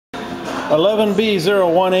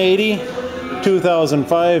11B0180,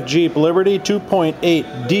 2005 Jeep Liberty,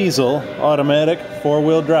 2.8 diesel, automatic,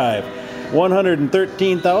 four-wheel drive.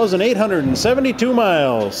 113,872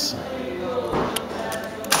 miles.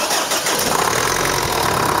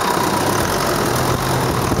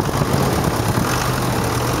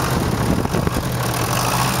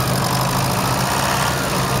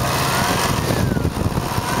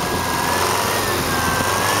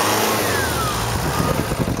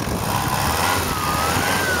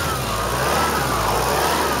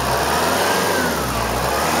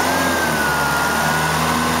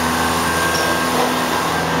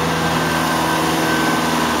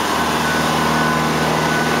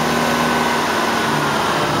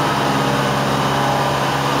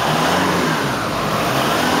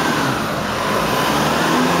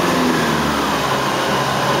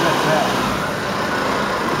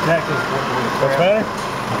 What's better?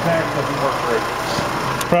 The tank doesn't work great.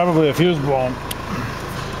 It's probably a fuse blown.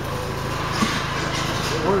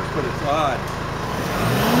 It works, but it's odd.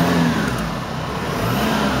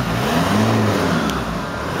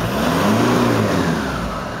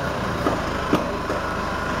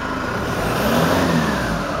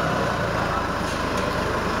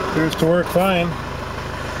 Appears to work fine.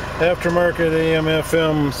 Aftermarket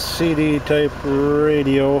AM/FM CD type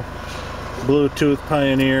radio. Bluetooth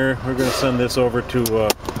Pioneer. We're going to send this over to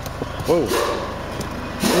whoa.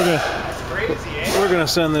 We're going to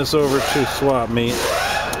send this over to swap meet.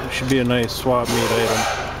 It should be a nice swap meet item.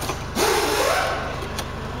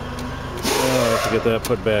 I'll have to get that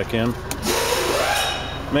put back in.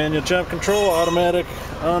 Manual jump control, automatic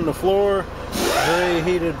on the floor. Very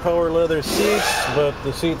heated power leather seats, but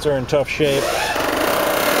the seats are in tough shape.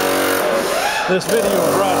 This video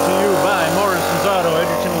brought to you by Morrison's Auto,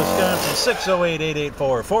 Edgerton, Wisconsin,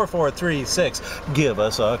 608-884-4436. Give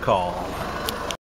us a call.